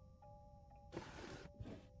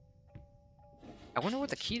 I wonder what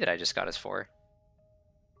the key that I just got is for.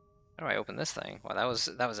 How do I open this thing? Wow, that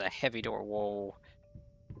was a heavy door. Whoa.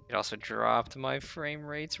 It also dropped my frame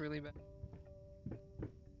rates really bad.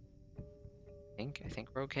 I think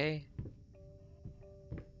we're okay.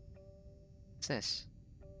 What's this?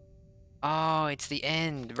 Oh, it's the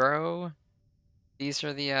end, bro. These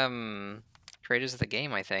are the creators of the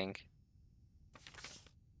game, I think.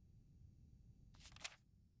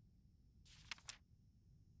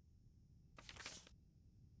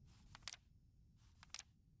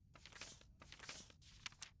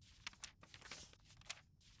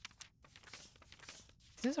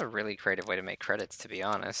 This is a really creative way to make credits, to be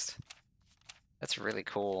honest. That's really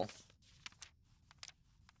cool.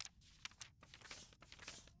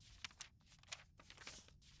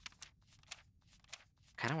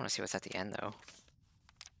 Kinda wanna see what's at the end, though.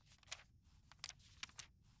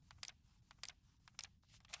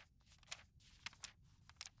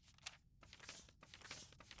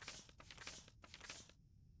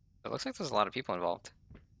 It looks like there's a lot of people involved.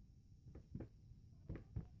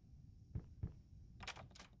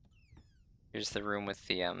 Here's the room with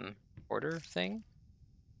the order thing.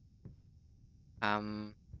 I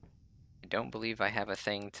don't believe I have a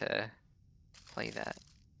thing to play that.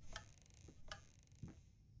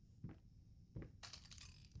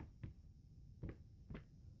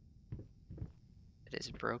 It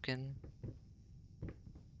is broken.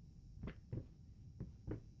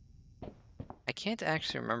 I can't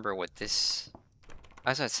actually remember what this... I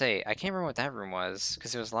was about to say, I can't remember what that room was,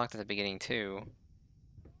 because it was locked at the beginning too.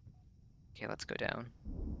 Okay, let's go down.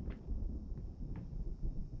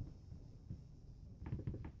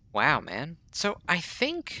 Wow, man. So, I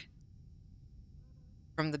think...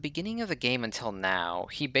 from the beginning of the game until now,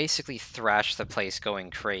 he basically thrashed the place going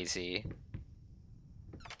crazy.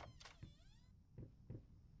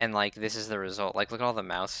 And, like, this is the result. Like, look at all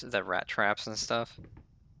the rat traps and stuff.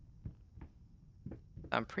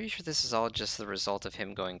 I'm pretty sure this is all just the result of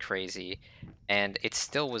him going crazy, and it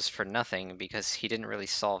still was for nothing because he didn't really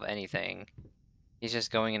solve anything. He's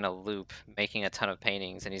just going in a loop, making a ton of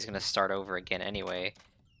paintings, and he's going to start over again anyway.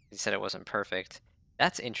 He said it wasn't perfect.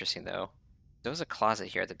 That's interesting, though. There was a closet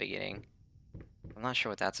here at the beginning. I'm not sure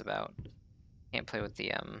what that's about. Can't play with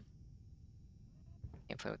the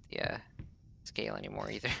scale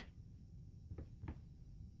anymore either.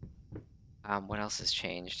 What else has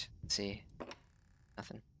changed? Let's see.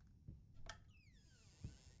 Nothing.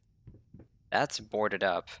 That's boarded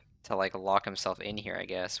up to, like, lock himself in here, I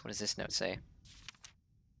guess. What does this note say?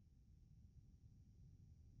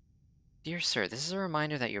 Dear sir, this is a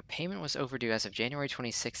reminder that your payment was overdue as of January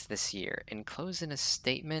 26th this year, enclosed in a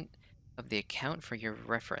statement of the account for your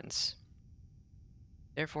reference.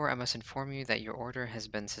 Therefore, I must inform you that your order has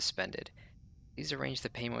been suspended. Please arrange the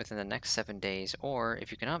payment within the next 7 days, or,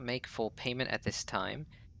 if you cannot make full payment at this time,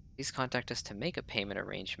 please contact us to make a payment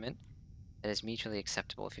arrangement that is mutually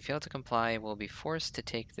acceptable. If you fail to comply, we'll be forced to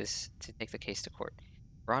take the case to court.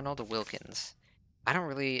 Ronald Wilkins. I don't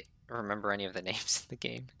really remember any of the names in the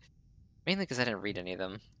game. Mainly because I didn't read any of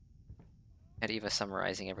them. Had Eva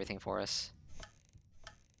summarizing everything for us.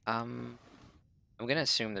 I'm gonna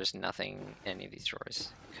assume there's nothing in any of these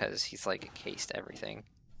drawers, because he's, like, cased everything.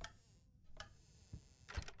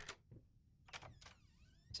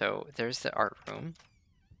 So, there's the art room.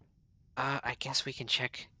 I guess we can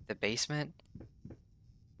check the basement.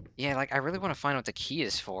 Yeah, like, I really want to find what the key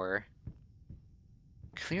is for.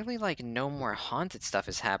 Clearly, like, no more haunted stuff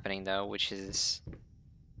is happening, though, which is...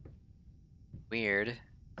 weird.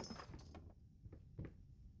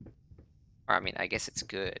 Or, I mean, I guess it's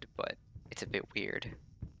good, but it's a bit weird.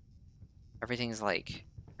 Everything's, like,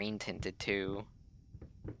 green tinted, too.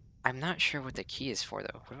 I'm not sure what the key is for,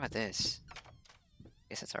 though. What about this? I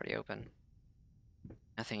guess it's already open.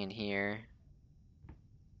 Nothing in here.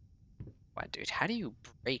 Wow, dude, how do you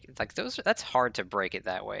break... like, that's hard to break it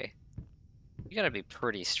that way. You gotta be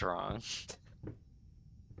pretty strong.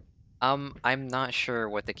 I'm not sure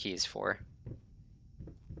what the key is for.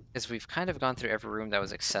 Because we've kind of gone through every room that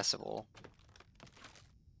was accessible.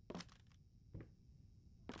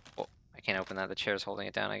 Oh, I can't open that. The chair's holding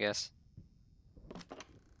it down, I guess.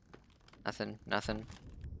 Nothing, nothing.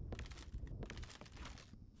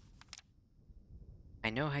 I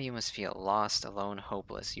know how you must feel. Lost, alone,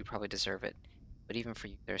 hopeless. You probably deserve it. But even for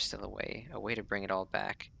you, there's still a way to bring it all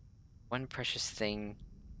back. One precious thing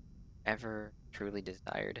ever truly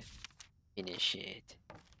desired. Finish it.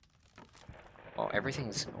 Oh,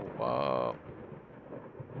 everything's... whoa.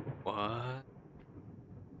 What?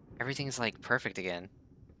 Everything's, like, perfect again.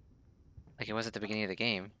 Like it was at the beginning of the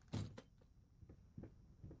game.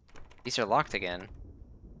 These are locked again.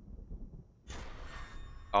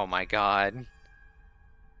 Oh my god.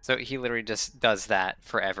 So he literally just does that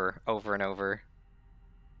forever, over and over.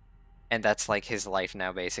 And that's like his life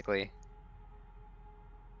now, basically.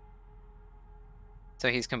 So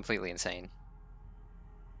he's completely insane.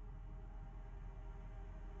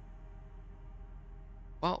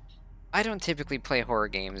 Well, I don't typically play horror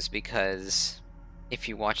games because if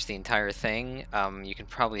you watch the entire thing, you can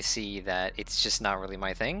probably see that it's just not really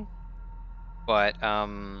my thing. But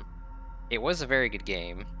it was a very good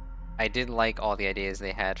game. I did like all the ideas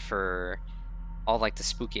they had for all like the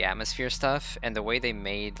spooky atmosphere stuff, and the way they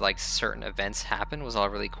made like certain events happen was all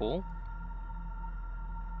really cool.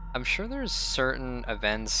 I'm sure there's certain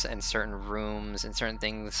events and certain rooms and certain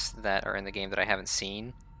things that are in the game that I haven't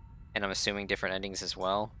seen, and I'm assuming different endings as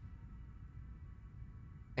well.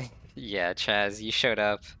 Yeah, Chaz, you showed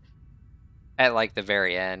up at like the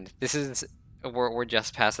very end. This is we're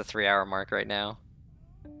just past the 3-hour mark right now.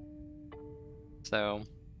 So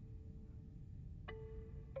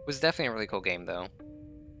it was definitely a really cool game though.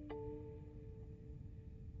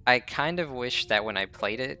 I kind of wish that when I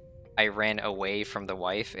played it, I ran away from the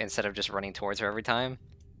wife instead of just running towards her every time.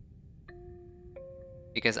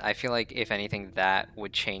 Because I feel like, if anything, that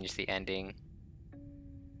would change the ending.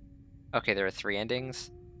 Okay, there are 3 endings.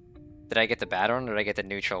 Did I get the bad one, or did I get the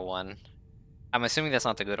neutral one? I'm assuming that's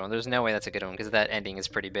not the good one. There's no way that's a good one, because that ending is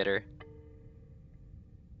pretty bitter.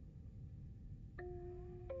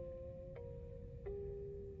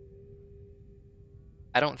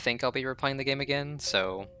 I don't think I'll be replaying the game again,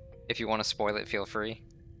 so if you want to spoil it, feel free.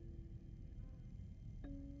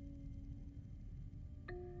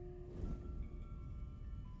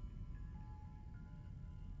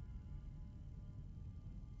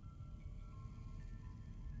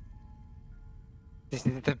 This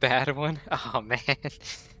is the bad one? Oh man.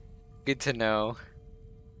 Good to know.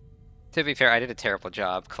 To be fair, I did a terrible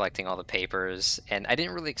job collecting all the papers, and I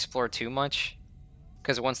didn't really explore too much,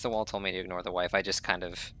 because once the wall told me to ignore the wife, I just kind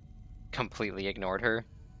of completely ignored her.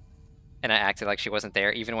 And I acted like she wasn't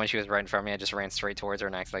there. Even when she was right in front of me, I just ran straight towards her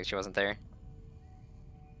and acted like she wasn't there.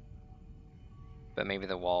 But maybe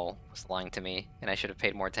the wall was lying to me, and I should have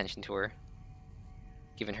paid more attention to her.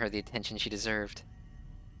 Given her the attention she deserved.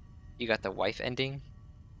 You got the wife ending?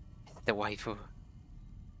 The waifu.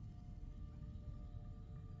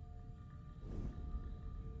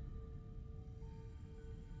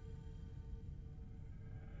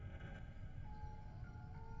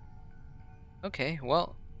 Okay,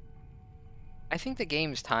 well, I think the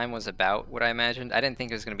game's time was about what I imagined. I didn't think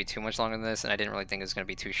it was going to be too much longer than this, and I didn't really think it was going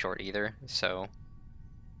to be too short either, so...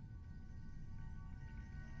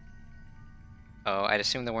 Oh, I'd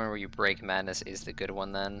assume the one where you break madness is the good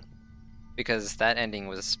one then. Because that ending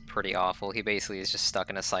was pretty awful. He basically is just stuck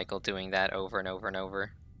in a cycle doing that over and over and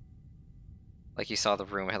over. Like, you saw the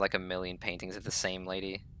room had like a million paintings of the same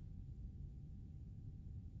lady.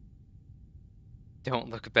 Don't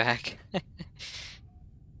look back.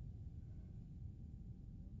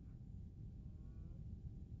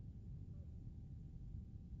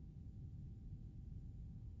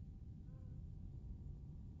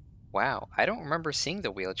 Wow, I don't remember seeing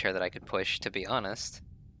the wheelchair that I could push, to be honest.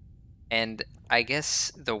 And I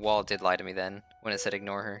guess the wall did lie to me then, when it said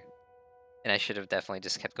ignore her. And I should have definitely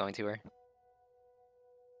just kept going to her.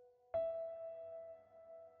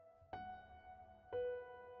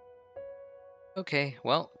 Okay,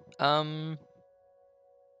 well, I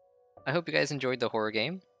hope you guys enjoyed the horror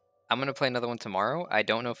game. I'm gonna play another one tomorrow. I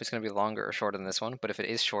don't know if it's gonna be longer or shorter than this one, but if it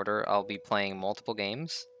is shorter, I'll be playing multiple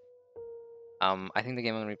games. I think the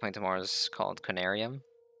game I'm gonna be playing tomorrow is called Conarium.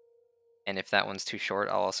 And if that one's too short,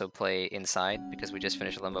 I'll also play Inside, because we just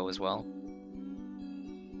finished Limbo as well.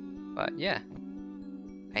 But yeah,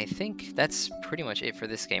 I think that's pretty much it for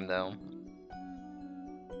this game, though.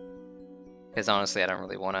 Because honestly, I don't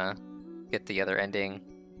really want to get the other ending.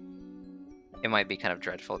 It might be kind of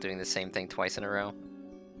dreadful doing the same thing twice in a row.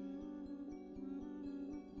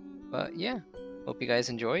 But yeah, hope you guys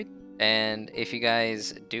enjoyed. And if you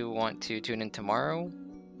guys do want to tune in tomorrow,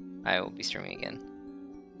 I will be streaming again.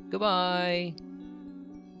 Goodbye!